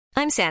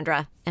I'm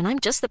Sandra, and I'm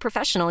just the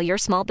professional your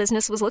small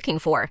business was looking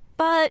for.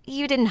 But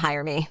you didn't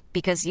hire me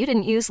because you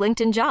didn't use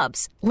LinkedIn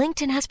Jobs.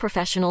 LinkedIn has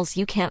professionals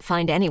you can't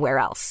find anywhere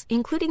else,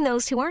 including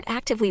those who aren't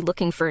actively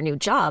looking for a new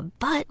job,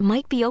 but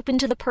might be open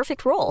to the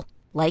perfect role,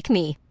 like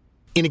me.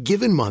 In a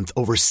given month,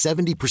 over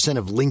 70%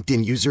 of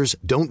LinkedIn users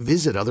don't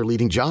visit other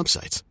leading job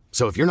sites.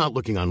 So if you're not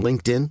looking on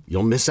LinkedIn,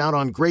 you'll miss out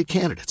on great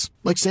candidates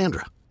like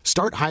Sandra.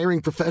 Start hiring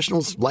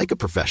professionals like a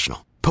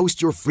professional.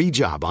 Post your free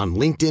job on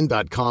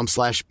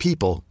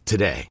linkedin.com/people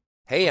today.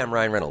 Hey, I'm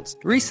Ryan Reynolds.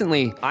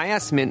 Recently, I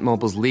asked Mint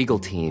Mobile's legal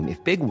team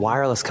if big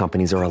wireless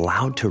companies are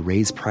allowed to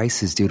raise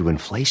prices due to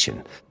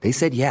inflation. They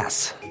said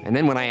yes. And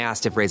then when I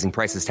asked if raising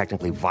prices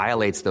technically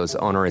violates those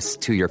onerous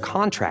two-year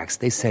contracts,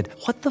 they said,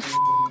 "What the f***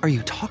 are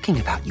you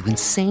talking about, you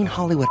insane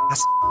Hollywood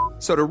ass?"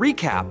 So to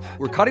recap,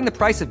 we're cutting the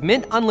price of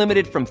Mint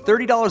Unlimited from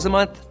 $30 a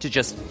month to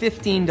just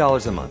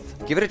 $15 a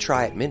month. Give it a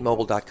try at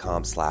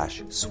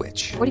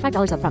mintmobile.com/switch.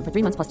 $45 up front for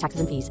 3 months plus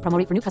taxes and fees. Promo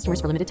rate for new customers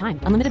for limited time.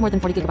 Unlimited more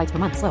than 40 gigabytes per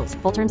month. Slows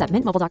full terms at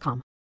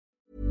mintmobile.com.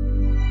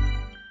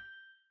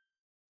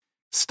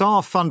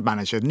 Star fund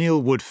manager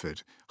Neil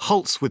Woodford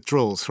halts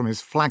withdrawals from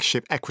his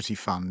flagship equity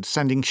fund,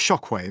 sending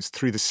shockwaves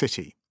through the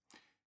city.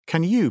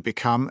 Can you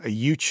become a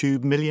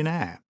YouTube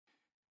millionaire?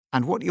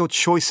 And what your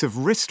choice of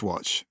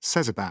wristwatch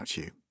says about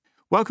you.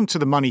 Welcome to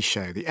The Money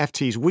Show, the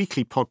FT's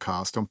weekly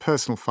podcast on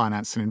personal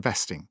finance and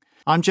investing.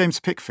 I'm James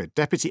Pickford,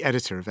 Deputy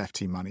Editor of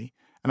FT Money,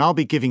 and I'll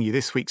be giving you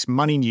this week's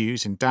money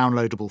news in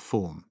downloadable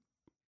form.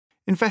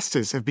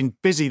 Investors have been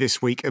busy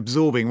this week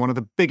absorbing one of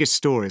the biggest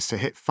stories to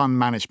hit fund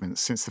management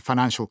since the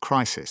financial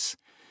crisis.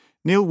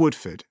 Neil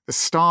Woodford, the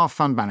star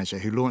fund manager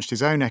who launched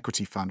his own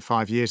equity fund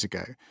 5 years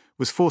ago,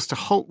 was forced to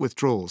halt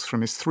withdrawals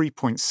from his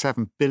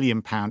 £3.7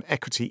 billion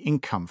equity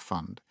income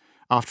fund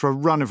after a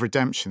run of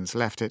redemptions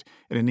left it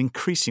in an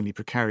increasingly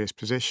precarious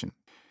position.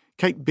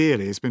 Kate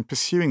Beerley has been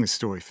pursuing the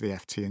story for the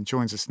FT and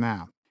joins us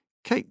now.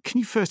 Kate, can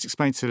you first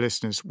explain to the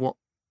listeners what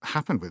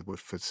happened with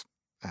Woodford's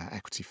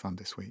equity fund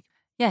this week?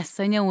 Yes,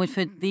 so Neil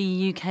Woodford,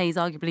 the UK's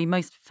arguably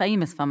most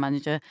famous fund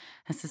manager,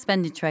 has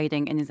suspended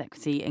trading in his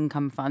equity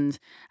income fund,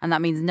 and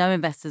that means no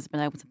investors have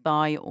been able to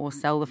buy or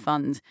sell the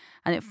fund.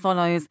 And it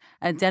follows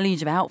a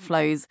deluge of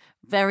outflows,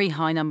 very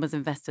high numbers of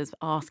investors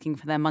asking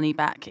for their money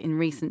back in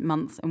recent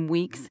months and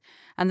weeks.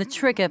 And the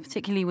trigger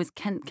particularly was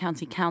Kent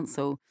County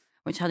Council,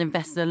 which had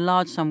invested a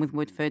large sum with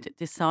Woodford,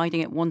 deciding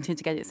it wanted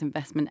to get its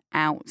investment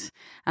out.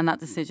 And that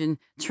decision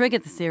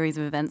triggered the series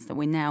of events that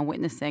we're now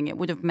witnessing. It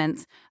would have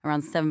meant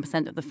around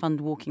 7% of the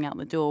fund walking out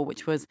the door,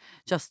 which was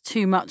just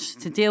too much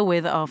to deal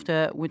with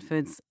after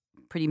Woodford's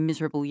pretty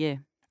miserable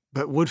year.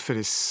 But Woodford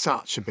is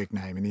such a big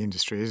name in the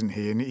industry, isn't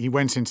he? And he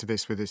went into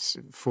this with this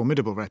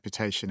formidable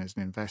reputation as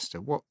an investor.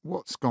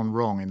 What's gone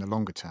wrong in the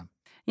longer term?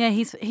 Yeah,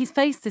 he's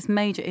faced this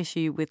major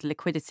issue with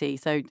liquidity,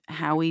 so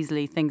how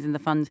easily things in the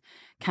fund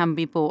can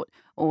be bought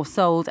or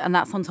sold, and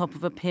that's on top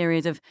of a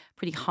period of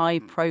pretty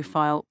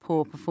high-profile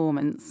poor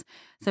performance.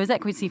 So his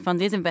equity fund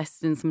is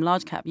invested in some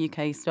large-cap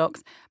UK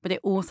stocks, but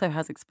it also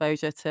has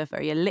exposure to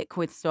very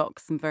illiquid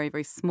stocks, some very,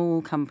 very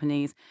small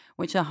companies,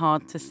 which are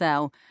hard to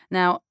sell.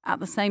 Now, at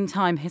the same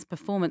time, his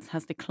performance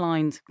has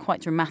declined quite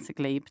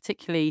dramatically,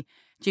 particularly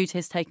due to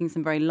his taking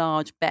some very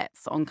large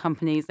bets on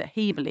companies that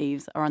he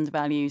believes are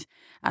undervalued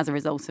as a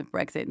result of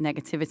Brexit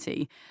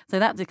negativity. So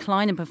that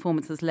decline in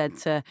performance has led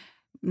to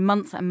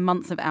months and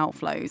months of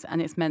outflows,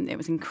 and it's meant it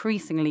was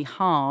increasingly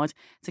hard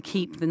to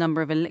keep the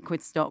number of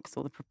illiquid stocks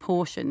or the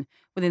proportion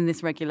within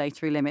this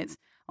regulatory limit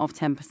of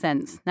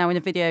 10%. Now, in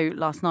a video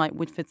last night,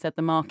 Woodford said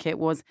the market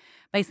was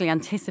basically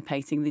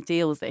anticipating the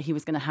deals that he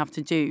was going to have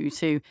to do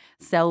to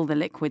sell the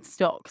liquid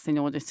stocks in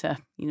order to,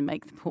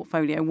 make the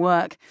portfolio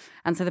work.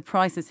 And so the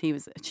prices he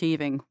was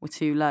achieving were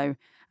too low.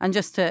 And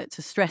just to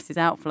stress his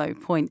outflow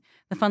point,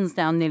 the fund's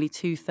down nearly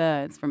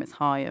 2/3 from its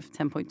high of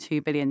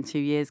 10.2 billion 2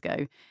 years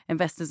ago.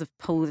 Investors have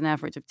pulled an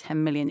average of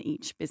 10 million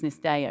each business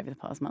day over the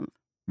past month.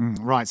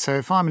 Right. So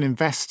if I'm an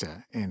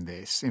investor in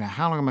this,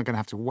 how long am I going to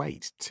have to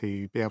wait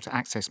to be able to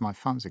access my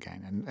funds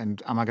again?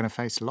 And am I going to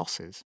face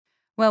losses?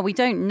 Well, we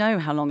don't know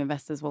how long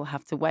investors will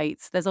have to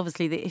wait. There's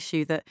obviously the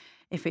issue that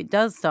if it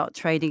does start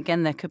trading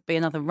again, there could be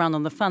another run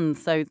on the fund.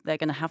 So they're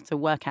going to have to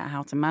work out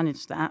how to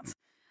manage that.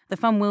 The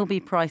fund will be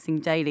pricing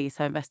daily,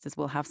 so investors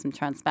will have some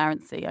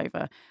transparency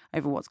over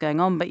what's going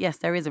on. But yes,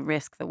 there is a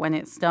risk that when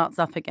it starts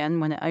up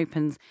again, when it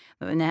opens,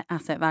 that the net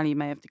asset value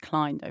may have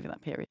declined over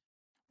that period.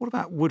 What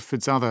about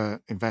Woodford's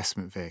other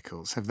investment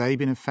vehicles? Have they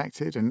been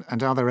affected? And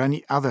are there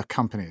any other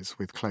companies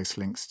with close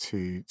links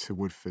to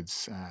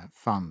Woodford's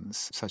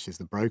funds, such as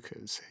the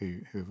brokers,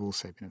 who have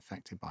also been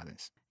affected by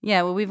this?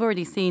 Yeah, well, we've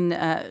already seen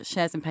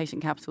shares in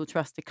Patient Capital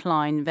Trust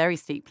decline very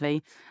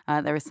steeply.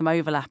 There is some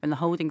overlap in the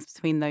holdings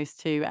between those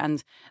two,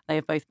 and they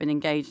have both been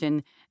engaged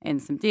in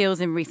some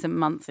deals in recent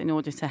months in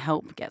order to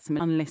help get some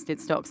unlisted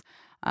stocks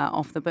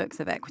off the books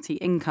of equity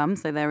income.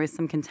 So there is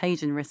some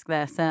contagion risk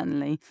there,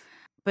 certainly.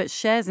 But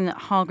shares in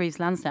Hargreaves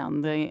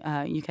Lansdown, the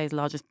UK's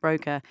largest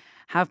broker,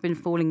 have been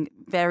falling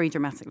very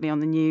dramatically on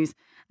the news.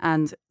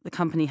 and the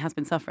company has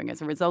been suffering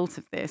as a result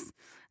of this.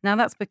 Now,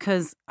 that's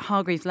because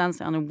Hargreaves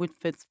Lansdown and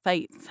Woodford's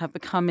fates have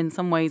become in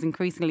some ways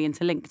increasingly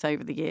interlinked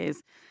over the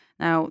years.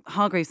 Now,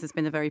 Hargreaves has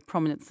been a very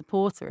prominent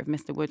supporter of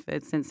Mr.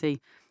 Woodford since he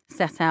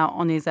set out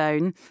on his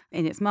own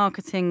in its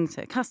marketing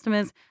to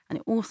customers, and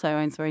it also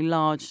owns a very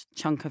large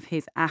chunk of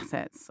his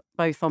assets,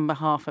 both on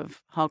behalf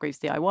of Hargreaves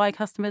DIY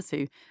customers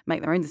who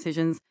make their own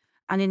decisions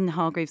and in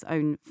Hargreaves'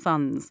 own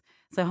funds.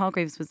 So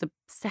Hargreaves was the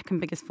second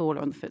biggest faller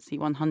on the FTSE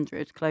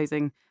 100,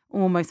 closing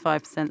almost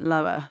 5%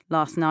 lower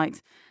last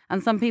night.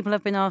 And some people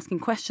have been asking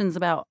questions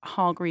about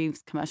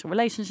Hargreaves' commercial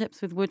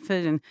relationships with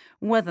Woodford and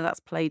whether that's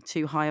played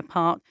too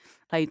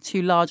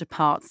large a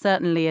part,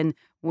 certainly in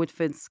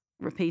Woodford's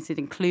repeated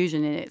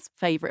inclusion in its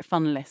favourite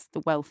fund list, the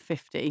Wealth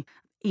 50,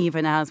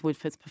 even as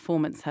Woodford's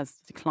performance has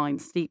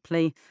declined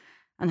steeply.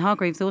 And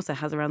Hargreaves also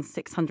has around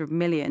 600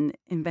 million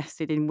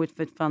invested in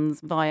Woodford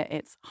funds via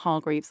its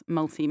Hargreaves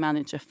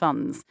multi-manager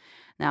funds.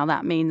 Now,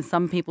 that means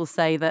some people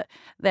say that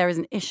there is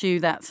an issue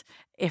that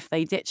if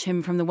they ditch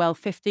him from the Wealth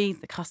 50,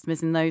 the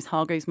customers in those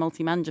Hargreaves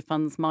multi-manager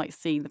funds might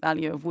see the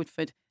value of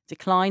Woodford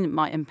decline. It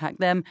might impact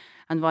them,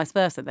 and vice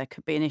versa. There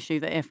could be an issue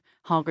that if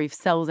Hargreaves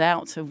sells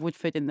out of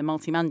Woodford in the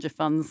multi-manager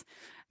funds,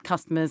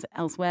 customers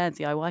elsewhere,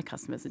 DIY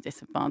customers, are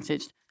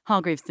disadvantaged.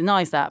 Hargreaves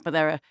denies that, but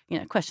there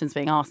are questions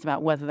being asked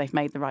about whether they've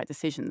made the right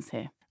decisions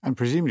here. And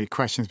presumably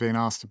questions being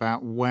asked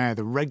about where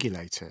the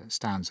regulator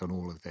stands on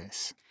all of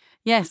this.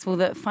 Yes, well,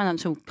 the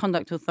Financial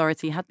Conduct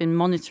Authority had been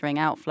monitoring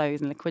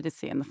outflows and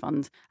liquidity in the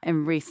fund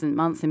in recent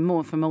months, for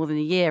more than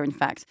a year, in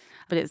fact.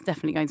 But it's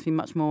definitely going to be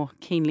much more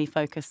keenly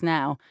focused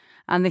now.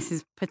 And this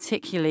is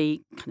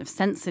particularly kind of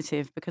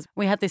sensitive because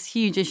we had this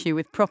huge issue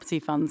with property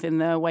funds in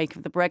the wake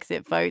of the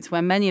Brexit vote,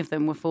 where many of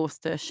them were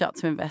forced to shut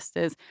to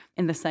investors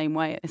in the same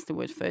way as Mr.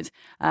 Woodford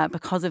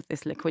because of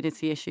this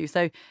liquidity issue.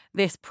 So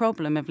this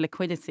problem of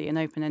liquidity in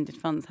open-ended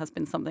funds has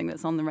been something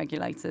that's on the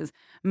regulator's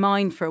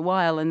mind for a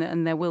while,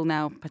 and there will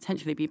now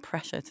potentially be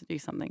pressure to do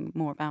something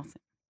more about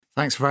it.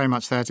 Thanks very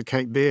much there to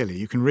Kate Beerley.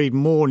 You can read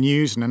more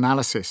news and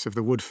analysis of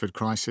the Woodford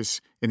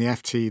crisis in the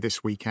FT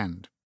this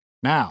weekend.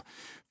 Now,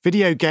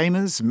 video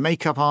gamers,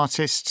 makeup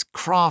artists,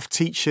 craft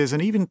teachers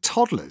and even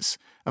toddlers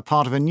are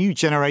part of a new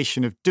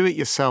generation of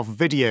do-it-yourself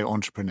video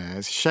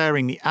entrepreneurs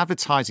sharing the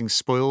advertising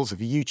spoils of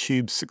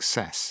YouTube's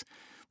success,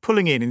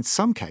 pulling in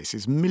some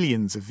cases,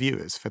 millions of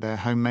viewers for their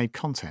homemade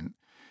content.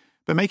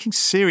 But making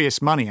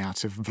serious money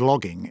out of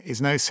vlogging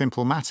is no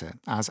simple matter,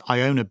 as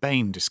Iona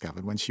Bain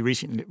discovered when she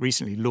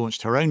recently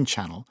launched her own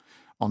channel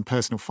on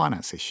personal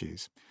finance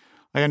issues.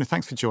 Iona,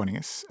 thanks for joining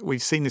us.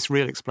 We've seen this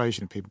real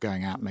explosion of people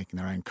going out and making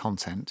their own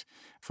content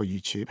for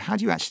YouTube. How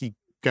do you actually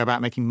go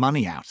about making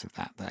money out of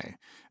that, though?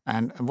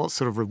 And what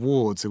sort of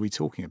rewards are we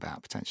talking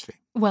about, potentially?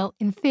 Well,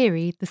 in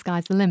theory, the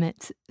sky's the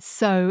limit.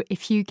 So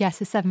if you get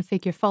a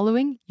 7-figure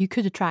following, you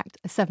could attract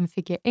a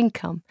 7-figure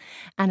income.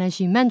 And as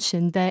you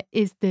mentioned, there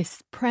is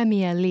this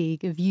Premier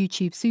League of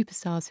YouTube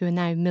superstars who are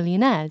now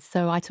millionaires.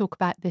 So I talk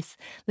about this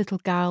little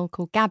girl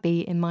called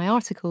Gabby in my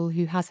article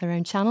who has her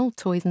own channel,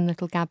 Toys and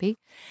Little Gabby.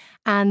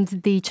 And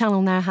the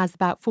channel now has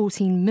about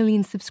 14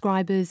 million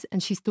subscribers,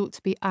 and she's thought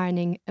to be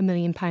earning £1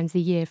 million a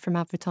year from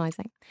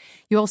advertising.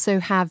 You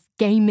also have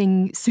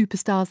gaming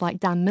superstars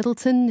like Dan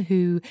Middleton,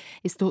 who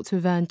is thought to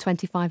have earned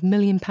 £25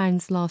 million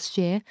last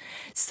year.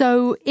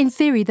 So in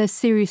theory, there's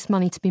serious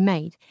money to be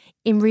made.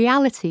 In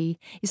reality,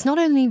 it's not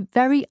only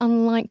very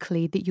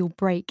unlikely that you'll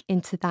break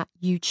into that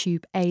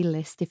YouTube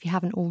A-list if you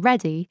haven't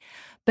already,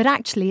 but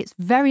actually it's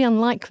very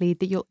unlikely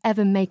that you'll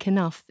ever make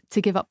enough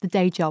to give up the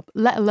day job,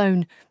 let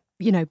alone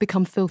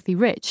become filthy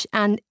rich.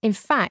 And in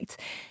fact,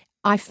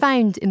 I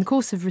found in the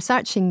course of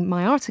researching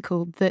my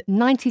article that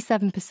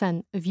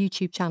 97% of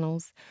YouTube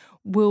channels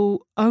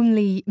will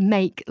only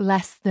make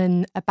less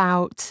than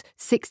about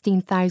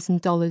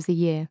 $16,000 a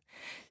year.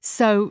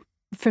 So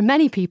for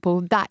many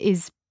people, that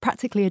is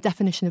practically a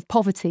definition of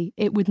poverty.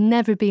 It would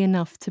never be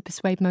enough to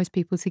persuade most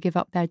people to give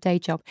up their day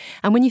job.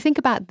 And when you think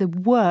about the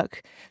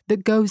work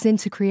that goes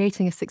into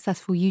creating a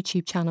successful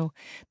YouTube channel,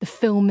 the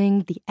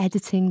filming, the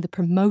editing, the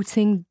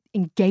promoting,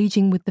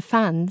 engaging with the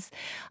fans,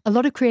 a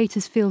lot of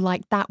creators feel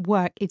like that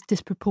work is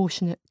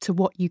disproportionate to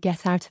what you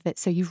get out of it.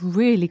 So you've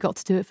really got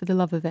to do it for the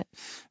love of it.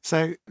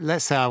 So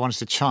let's say I wanted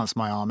to chance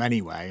my arm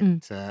anyway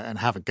and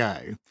have a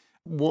go.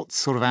 What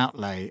sort of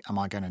outlay am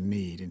I going to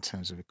need in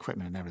terms of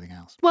equipment and everything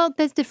else? Well,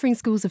 there's differing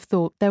schools of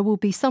thought. There will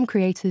be some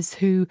creators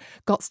who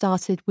got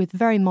started with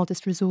very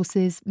modest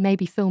resources,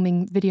 maybe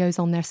filming videos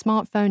on their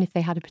smartphone if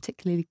they had a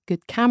particularly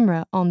good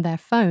camera on their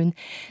phone.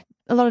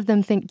 A lot of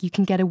them think you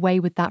can get away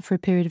with that for a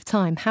period of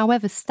time.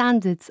 However,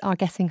 standards are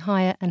getting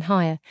higher and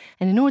higher.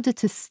 And in order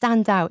to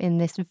stand out in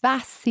this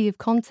vast sea of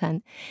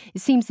content, it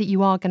seems that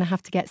you are going to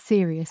have to get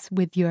serious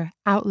with your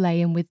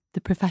outlay and with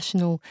the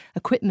professional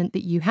equipment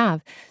that you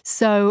have.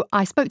 So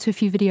I spoke to a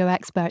few video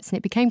experts and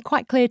it became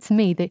quite clear to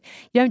me that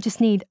you don't just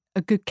need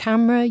a good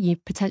camera, you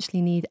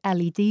potentially need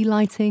LED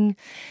lighting,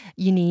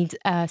 you need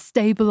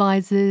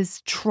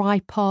stabilizers,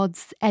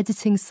 tripods,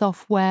 editing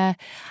software,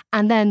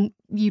 and then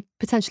you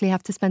potentially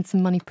have to spend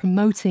some money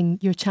promoting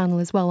your channel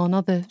as well on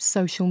other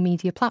social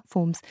media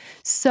platforms.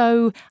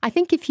 So I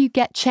think if you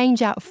get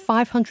change out of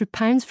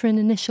 £500 for an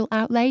initial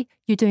outlay,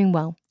 you're doing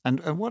well. And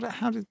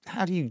how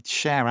do you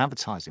share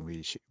advertising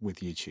with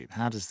YouTube?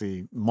 How does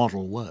the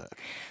model work?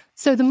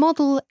 So the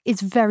model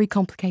is very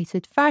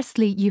complicated.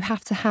 Firstly, you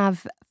have to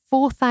have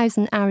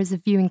 4,000 hours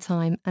of viewing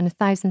time and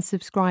 1,000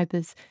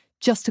 subscribers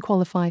just to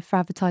qualify for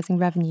advertising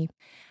revenue.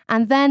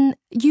 And then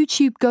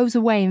YouTube goes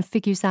away and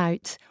figures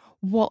out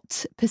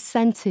what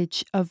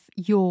percentage of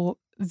your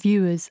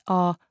viewers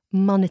are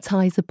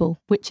monetizable,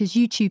 which is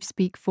YouTube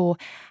speak for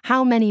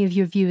how many of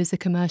your viewers are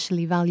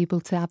commercially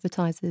valuable to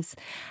advertisers.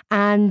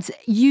 And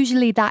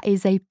usually that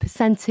is a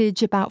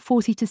percentage, about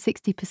 40 to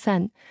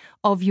 60%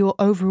 of your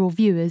overall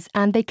viewers.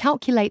 And they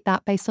calculate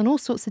that based on all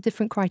sorts of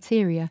different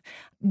criteria,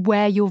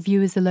 where your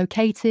viewers are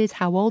located,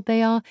 how old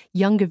they are.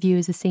 Younger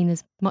viewers are seen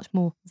as much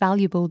more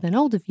valuable than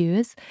older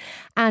viewers,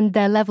 and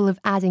their level of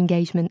ad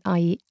engagement,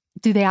 i.e.,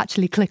 do they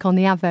actually click on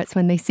the adverts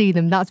when they see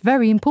them? That's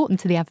very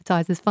important to the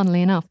advertisers,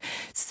 funnily enough.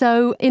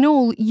 So in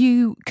all,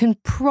 you can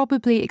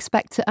probably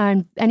expect to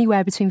earn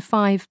anywhere between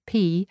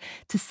 5p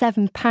to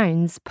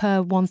 £7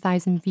 per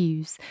 1,000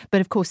 views.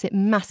 But of course, it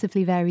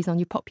massively varies on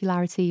your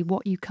popularity,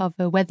 what you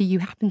cover, whether you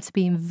happen to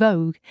be in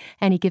vogue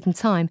any given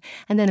time.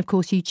 And then, of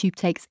course, YouTube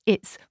takes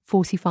its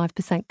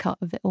 45% cut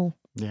of it all.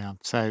 Yeah,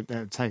 so it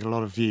would take a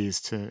lot of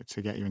views to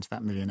get you into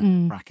that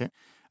millionaire bracket.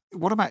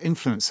 What about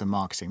influencer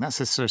marketing?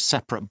 That's a sort of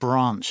separate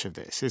branch of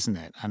this, isn't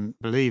it? And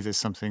I believe there's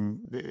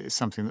something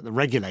that the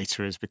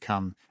regulator has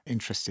become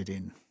interested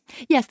in.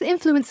 Yes, the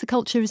influencer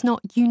culture is not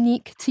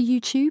unique to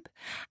YouTube,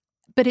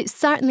 but it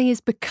certainly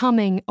is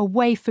becoming a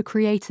way for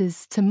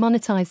creators to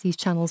monetize these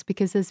channels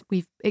because, as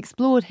we've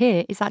explored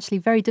here, it's actually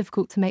very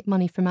difficult to make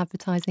money from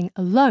advertising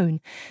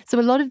alone. So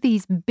a lot of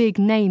these big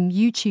name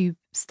YouTube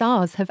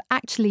stars have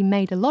actually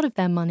made a lot of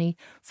their money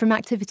from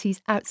activities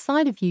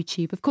outside of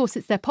YouTube. Of course,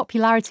 it's their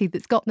popularity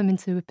that's got them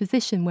into a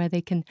position where they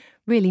can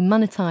really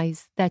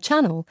monetize their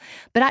channel.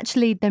 But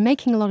actually, they're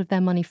making a lot of their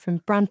money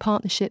from brand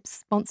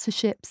partnerships,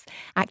 sponsorships,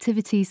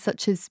 activities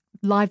such as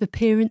live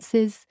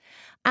appearances.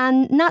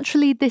 And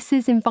naturally, this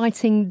is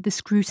inviting the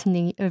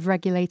scrutiny of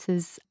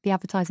regulators. The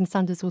Advertising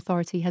Standards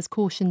Authority has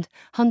cautioned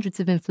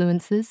hundreds of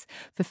influencers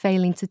for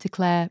failing to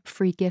declare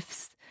free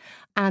gifts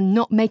and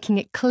not making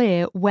it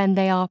clear when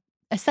they are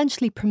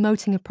essentially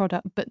promoting a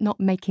product, but not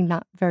making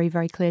that very,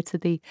 very clear to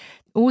the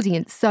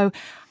audience. So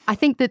I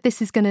think that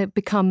this is going to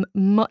become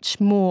much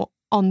more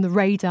on the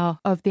radar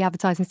of the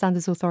Advertising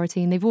Standards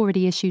Authority, and they've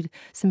already issued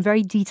some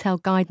very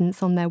detailed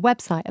guidance on their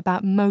website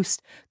about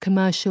most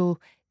commercial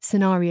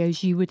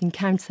scenarios you would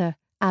encounter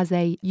as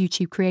a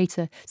YouTube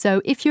creator. So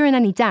if you're in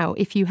any doubt,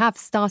 if you have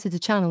started a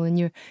channel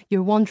and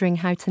you're wondering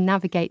how to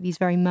navigate these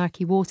very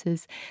murky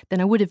waters, then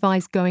I would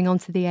advise going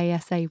onto the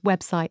ASA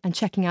website and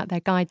checking out their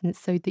guidance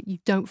so that you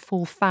don't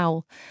fall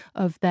foul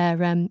of their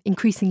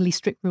increasingly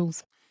strict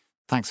rules.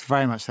 Thanks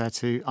very much there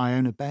to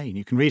Iona Bain.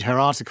 You can read her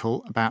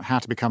article about how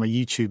to become a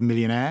YouTube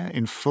millionaire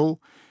in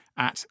full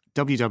at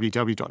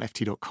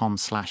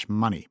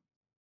www.ft.com/money.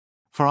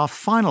 For our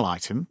final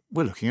item,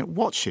 we're looking at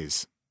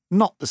watches.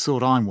 Not the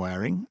sort I'm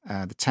wearing,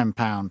 the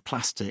 £10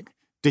 plastic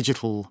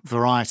digital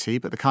variety,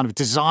 but the kind of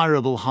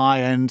desirable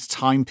high-end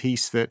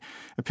timepiece that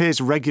appears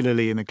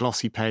regularly in the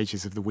glossy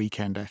pages of the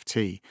Weekend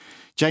FT.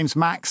 James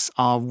Max,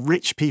 our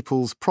Rich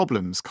People's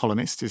Problems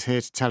columnist, is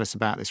here to tell us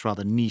about this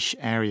rather niche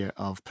area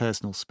of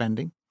personal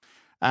spending.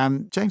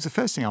 James, the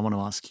first thing I want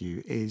to ask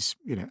you is,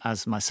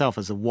 as myself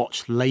as a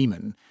watch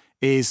layman,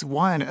 is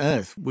why on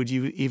earth would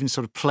you even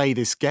sort of play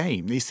this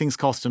game? These things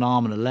cost an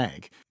arm and a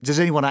leg. Does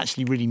anyone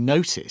actually really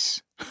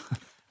notice?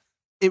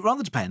 It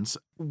rather depends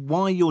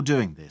why you're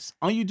doing this.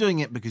 Are you doing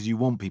it because you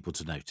want people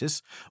to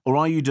notice, or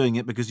are you doing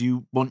it because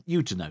you want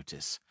you to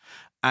notice?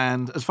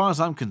 And as far as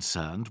I'm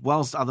concerned,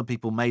 whilst other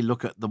people may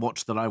look at the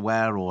watch that I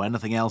wear or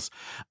anything else,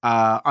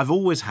 I've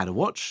always had a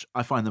watch.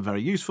 I find them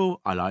very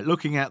useful. I like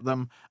looking at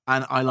them,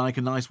 and I like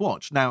a nice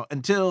watch. Now,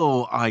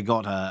 until I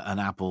got an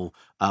Apple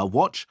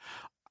watch,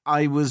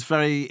 I was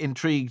very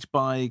intrigued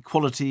by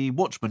quality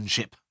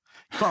watchmanship,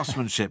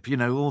 craftsmanship,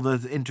 all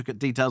the intricate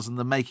details and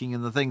the making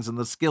and the things and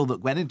the skill that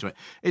went into it.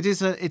 It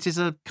is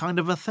a kind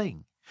of a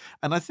thing.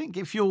 And I think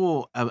if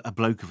you're a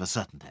bloke of a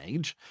certain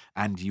age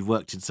and you've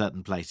worked in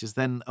certain places,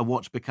 then a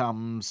watch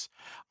becomes,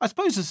 I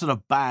suppose, a sort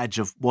of badge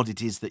of what it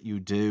is that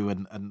you do,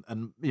 and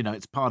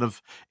it's part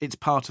of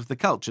the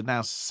culture.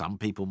 Now, some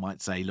people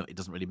might say, look, it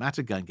doesn't really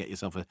matter. Go and get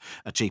yourself a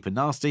cheap and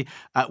nasty.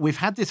 We've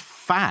had this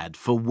fad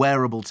for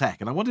wearable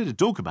tech, and I wanted to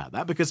talk about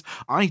that because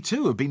I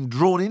too have been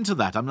drawn into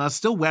that. I mean, I'm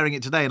still wearing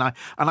it today, and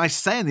I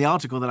say in the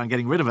article that I'm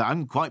getting rid of it.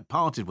 I'm quite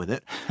parted with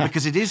it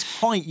because it is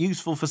quite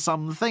useful for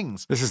some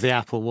things. This is the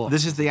Apple Watch.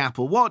 This is the the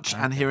Apple Watch,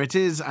 and here it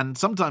is. And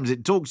sometimes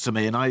it talks to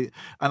me, and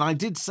I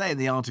did say in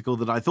the article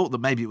that I thought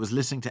that maybe it was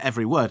listening to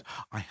every word.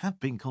 I have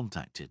been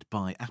contacted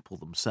by Apple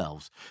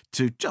themselves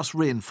to just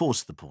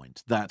reinforce the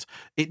point that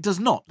it does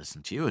not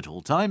listen to you at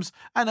all times,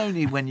 and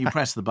only when you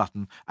press the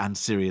button and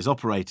Siri is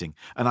operating.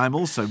 And I'm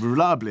also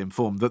reliably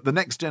informed that the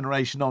next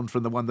generation on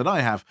from the one that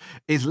I have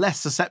is less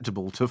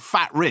susceptible to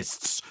fat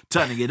wrists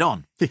turning it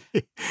on.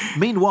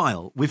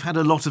 Meanwhile, we've had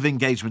a lot of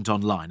engagement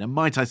online, and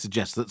might I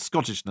suggest that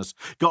Scottishness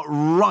got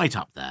right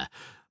up there.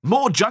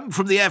 More junk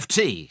from the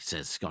FT,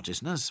 says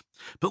Scottishness.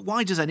 But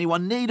why does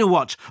anyone need a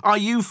watch? Are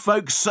you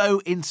folks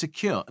so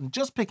insecure? And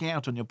just picking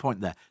out on your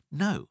point there,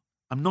 no,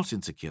 I'm not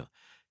insecure.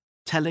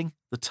 Telling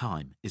the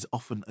time is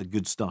often a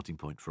good starting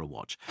point for a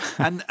watch.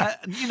 And,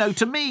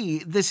 to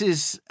me, this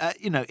is,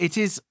 it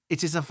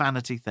is a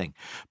vanity thing.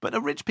 But a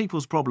rich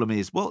people's problem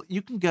is, well,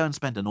 you can go and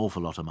spend an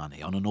awful lot of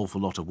money on an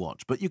awful lot of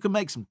watch, but you can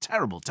make some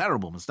terrible,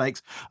 terrible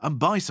mistakes and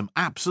buy some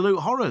absolute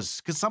horrors,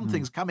 because some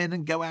things come in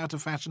and go out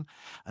of fashion.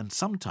 And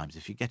sometimes,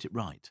 if you get it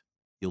right,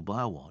 you'll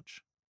buy a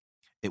watch.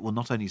 It will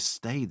not only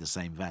stay the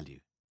same value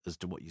as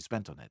to what you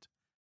spent on it,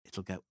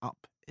 it'll go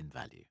up in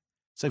value.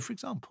 So, for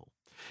example,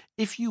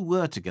 if you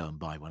were to go and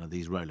buy one of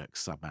these Rolex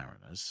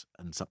Submariners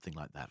and something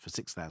like that for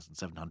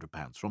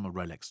 £6,700 from a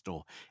Rolex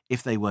store,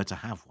 if they were to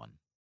have one,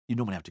 you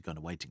normally have to go on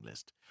a waiting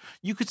list.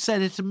 You could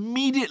sell it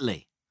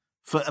immediately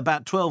for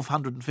about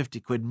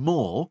 £1,250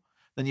 more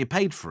than you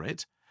paid for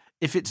it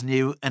if it's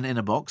new and in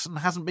a box and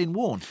hasn't been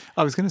worn.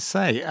 I was going to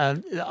say,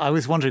 I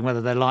was wondering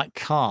whether they're like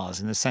cars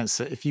in the sense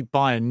that if you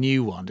buy a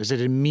new one, does it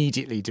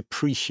immediately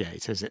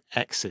depreciate as it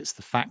exits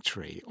the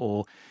factory,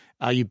 or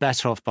are you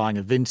better off buying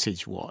a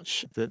vintage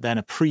watch that then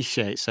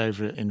appreciates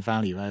in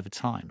value over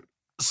time?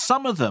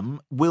 Some of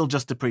them will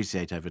just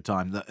depreciate over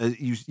time.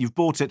 You've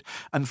bought it,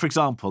 and for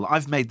example,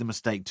 I've made the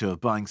mistake too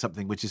of buying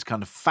something which is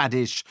kind of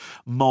faddish,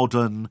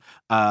 modern.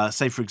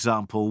 Say, for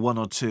example, one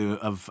or two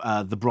of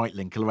the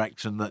Breitling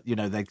collection that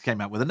they came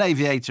out with an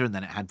aviator, and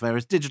then it had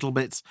various digital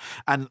bits,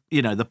 and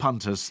the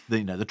punters,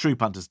 the true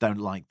punters don't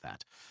like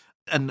that.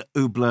 And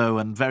Hublot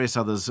and various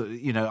others,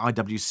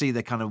 IWC,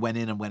 they kind of went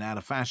in and went out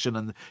of fashion,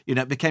 and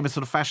it became a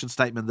sort of fashion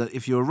statement that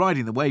if you were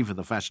riding the wave of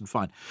the fashion,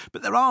 fine.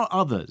 But there are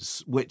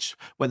others which,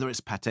 whether it's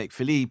Patek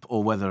Philippe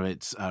or whether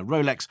it's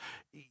Rolex,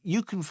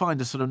 you can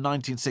find a sort of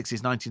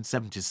 1960s,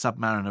 1970s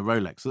Submariner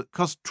Rolex that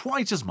costs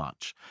twice as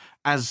much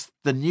as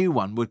the new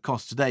one would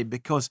cost today,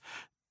 because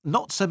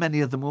not so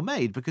many of them were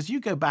made. Because you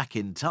go back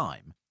in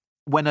time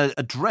when a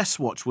dress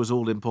watch was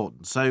all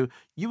important. So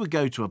you would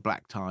go to a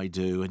black tie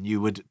do and you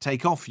would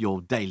take off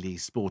your daily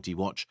sporty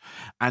watch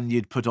and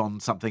you'd put on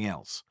something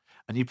else.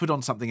 And you put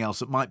on something else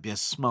that might be a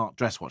smart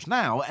dress watch.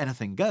 Now,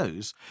 anything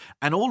goes.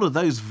 And all of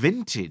those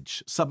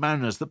vintage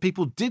Submariners that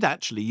people did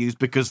actually use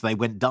because they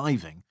went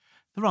diving,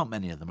 there aren't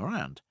many of them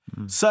around.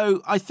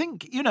 So I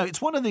think,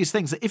 it's one of these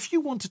things that if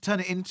you want to turn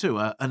it into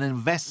an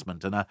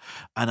investment and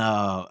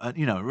a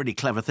really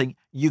clever thing,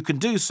 you can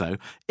do so.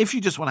 If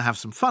you just want to have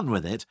some fun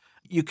with it,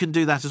 you can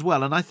do that as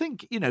well. And I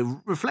think,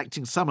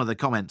 reflecting some of the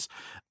comments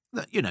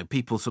that,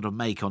 people sort of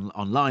make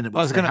online. I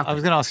was going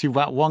to ask you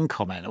about one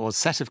comment or a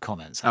set of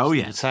comments. Oh,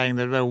 yes. Saying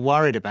that they're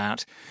worried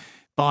about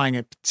buying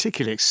a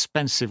particularly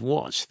expensive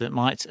watch that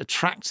might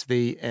attract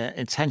the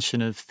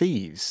attention of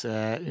thieves,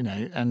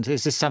 and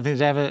is this something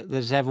that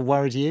has ever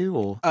worried you?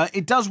 Or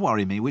it does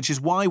worry me, which is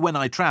why when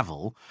I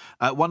travel,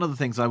 one of the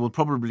things I will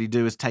probably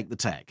do is take the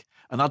Tech.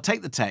 And I'll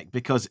take the Tech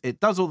because it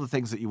does all the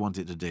things that you want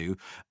it to do.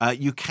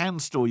 You can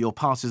store your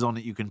passes on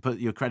it. You can put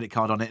your credit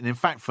card on it. And in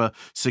fact, for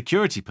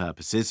security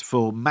purposes,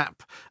 for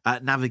map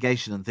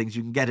navigation and things,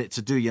 you can get it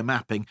to do your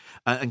mapping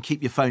and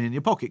keep your phone in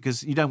your pocket,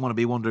 because you don't want to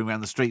be wandering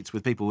around the streets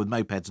with people with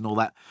mopeds and all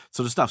that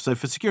sort of stuff. So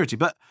for security.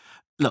 But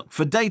look,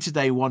 for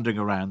day-to-day wandering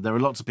around, there are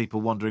lots of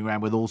people wandering around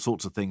with all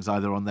sorts of things,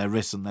 either on their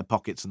wrists and their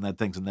pockets and their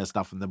things and their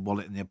stuff and their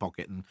wallet in their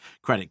pocket and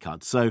credit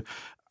cards. So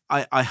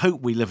I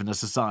hope we live in a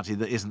society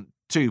that isn't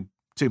too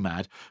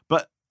mad,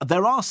 but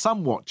there are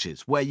some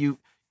watches where you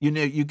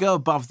go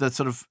above the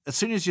sort of, as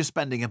soon as you're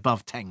spending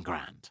above 10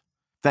 grand,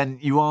 then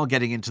you are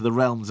getting into the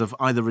realms of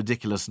either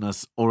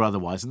ridiculousness or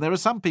otherwise. And there are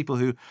some people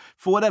who,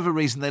 for whatever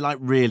reason, they like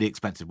really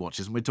expensive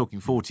watches, and we're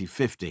talking 40,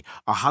 50,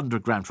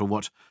 100 grand for a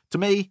watch. To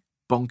me,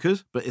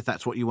 bonkers, but if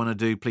that's what you want to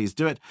do, please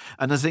do it.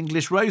 And as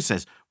English Rose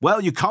says, well,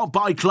 you can't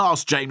buy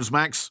class, James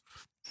Max.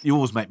 You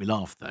always make me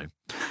laugh, though.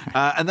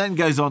 And then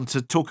goes on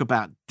to talk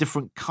about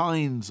different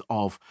kinds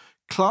of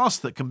class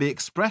that can be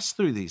expressed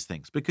through these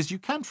things, because you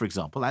can, for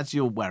example, as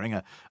you're wearing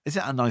is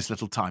it a nice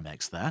little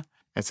Timex there?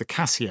 It's a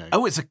Casio.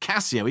 Oh, it's a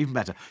Casio, even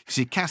better. You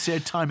see, Casio,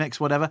 Timex,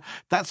 whatever,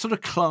 that's sort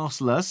of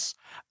classless,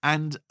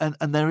 and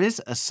there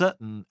is a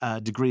certain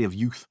degree of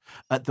youth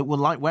that will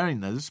like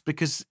wearing those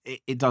because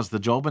it does the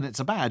job and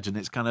it's a badge and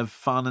it's kind of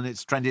fun and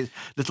it's trendy, a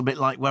little bit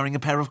like wearing a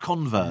pair of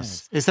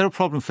Converse. Yes. Is there a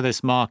problem for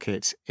this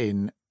market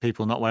in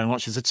people not wearing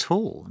watches at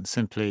all and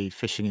simply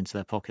fishing into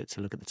their pocket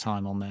to look at the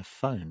time on their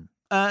phone?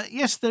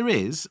 Yes, there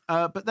is.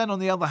 But then on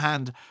the other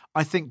hand,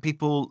 I think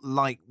people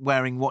like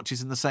wearing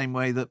watches in the same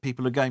way that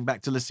people are going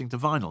back to listening to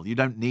vinyl. You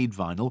don't need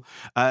vinyl.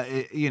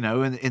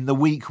 In the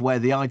week where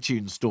the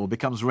iTunes store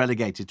becomes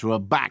relegated to a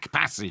back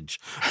passage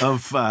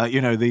of,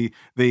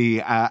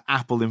 the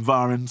Apple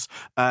environs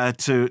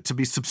to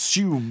be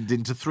subsumed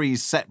into three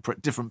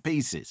separate different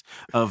pieces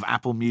of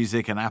Apple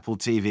Music and Apple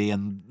TV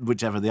and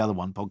whichever the other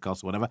one,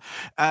 podcast or whatever.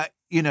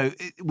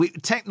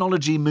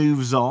 Technology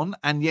moves on,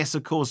 and yes,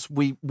 of course,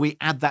 we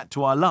add that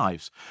to our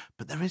lives.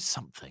 But there is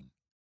something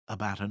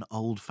about an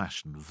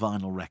old-fashioned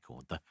vinyl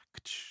record,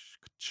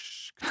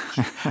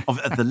 of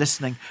the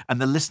listening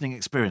and the listening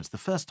experience. The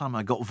first time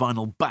I got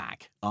vinyl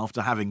back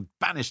after having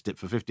banished it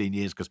for 15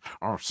 years because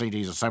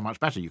CDs are so much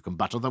better, you can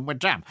butter them with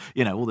jam,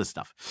 all this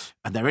stuff.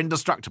 And they're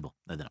indestructible.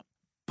 No, they're not.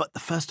 But the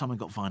first time I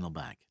got vinyl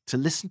back, to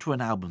listen to an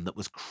album that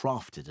was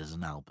crafted as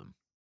an album.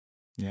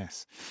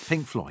 Yes.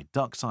 Pink Floyd,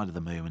 Dark Side of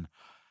the Moon.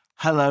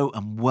 Hello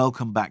and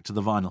welcome back to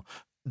the vinyl.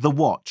 The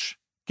watch.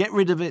 Get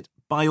rid of it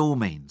by all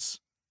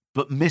means,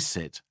 but miss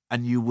it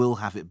and you will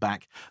have it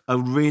back. A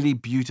really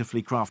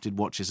beautifully crafted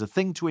watch is a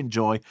thing to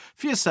enjoy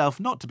for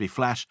yourself, not to be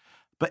flash,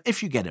 but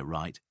if you get it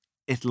right,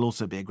 it'll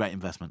also be a great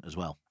investment as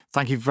well.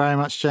 Thank you very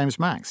much, James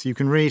Max. You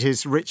can read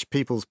his Rich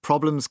People's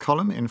Problems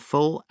column in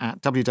full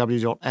at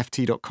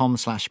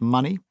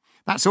www.ft.com/money.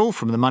 That's all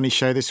from The Money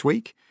Show this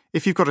week.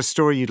 If you've got a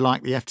story you'd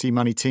like the FT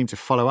Money team to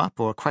follow up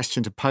or a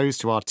question to pose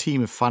to our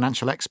team of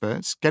financial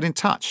experts, get in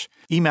touch.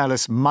 Email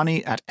us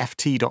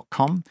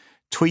money@ft.com,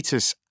 tweet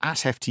us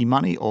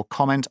 @FTMoney, or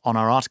comment on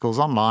our articles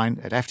online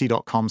at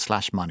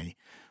ft.com/money.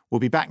 We'll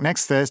be back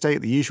next Thursday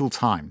at the usual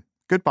time.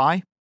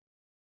 Goodbye.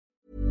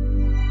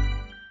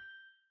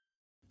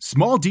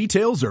 Small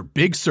details are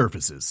big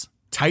surfaces.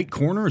 Tight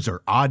corners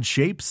are odd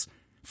shapes.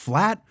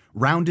 Flat,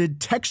 rounded,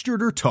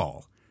 textured, or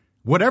tall.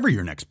 Whatever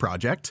your next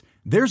project,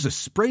 there's a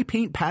spray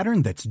paint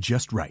pattern that's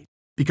just right.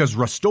 Because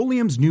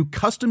Rust-Oleum's new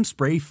Custom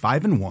Spray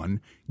 5-in-1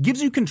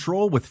 gives you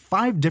control with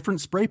 5 different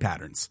spray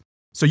patterns.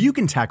 So you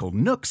can tackle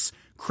nooks,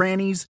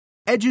 crannies,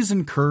 edges,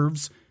 and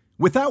curves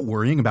without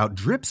worrying about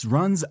drips,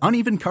 runs,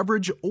 uneven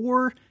coverage,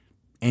 or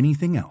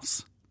anything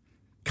else.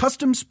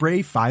 Custom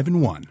Spray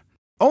 5-in-1.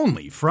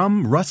 Only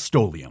from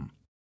Rust-Oleum.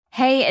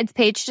 Hey, it's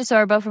Paige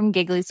DeSorbo from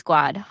Giggly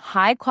Squad.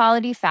 High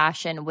quality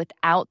fashion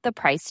without the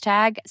price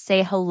tag.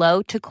 Say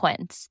hello to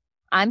Quince.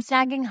 I'm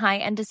snagging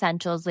high-end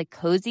essentials like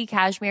cozy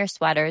cashmere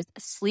sweaters,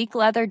 sleek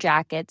leather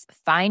jackets,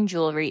 fine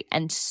jewelry,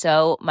 and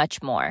so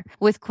much more.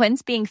 With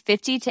Quince being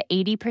 50 to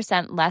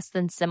 80% less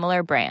than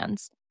similar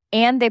brands.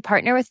 And they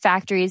partner with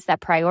factories that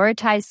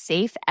prioritize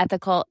safe,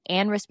 ethical,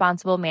 and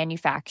responsible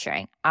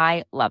manufacturing.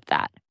 I love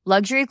that.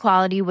 Luxury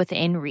quality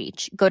within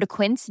reach. Go to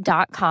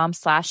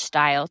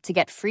quince.com/style to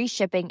get free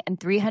shipping and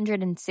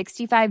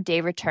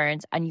 365-day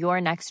returns on your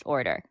next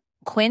order.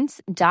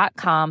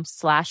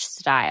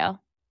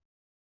 Quince.com/style.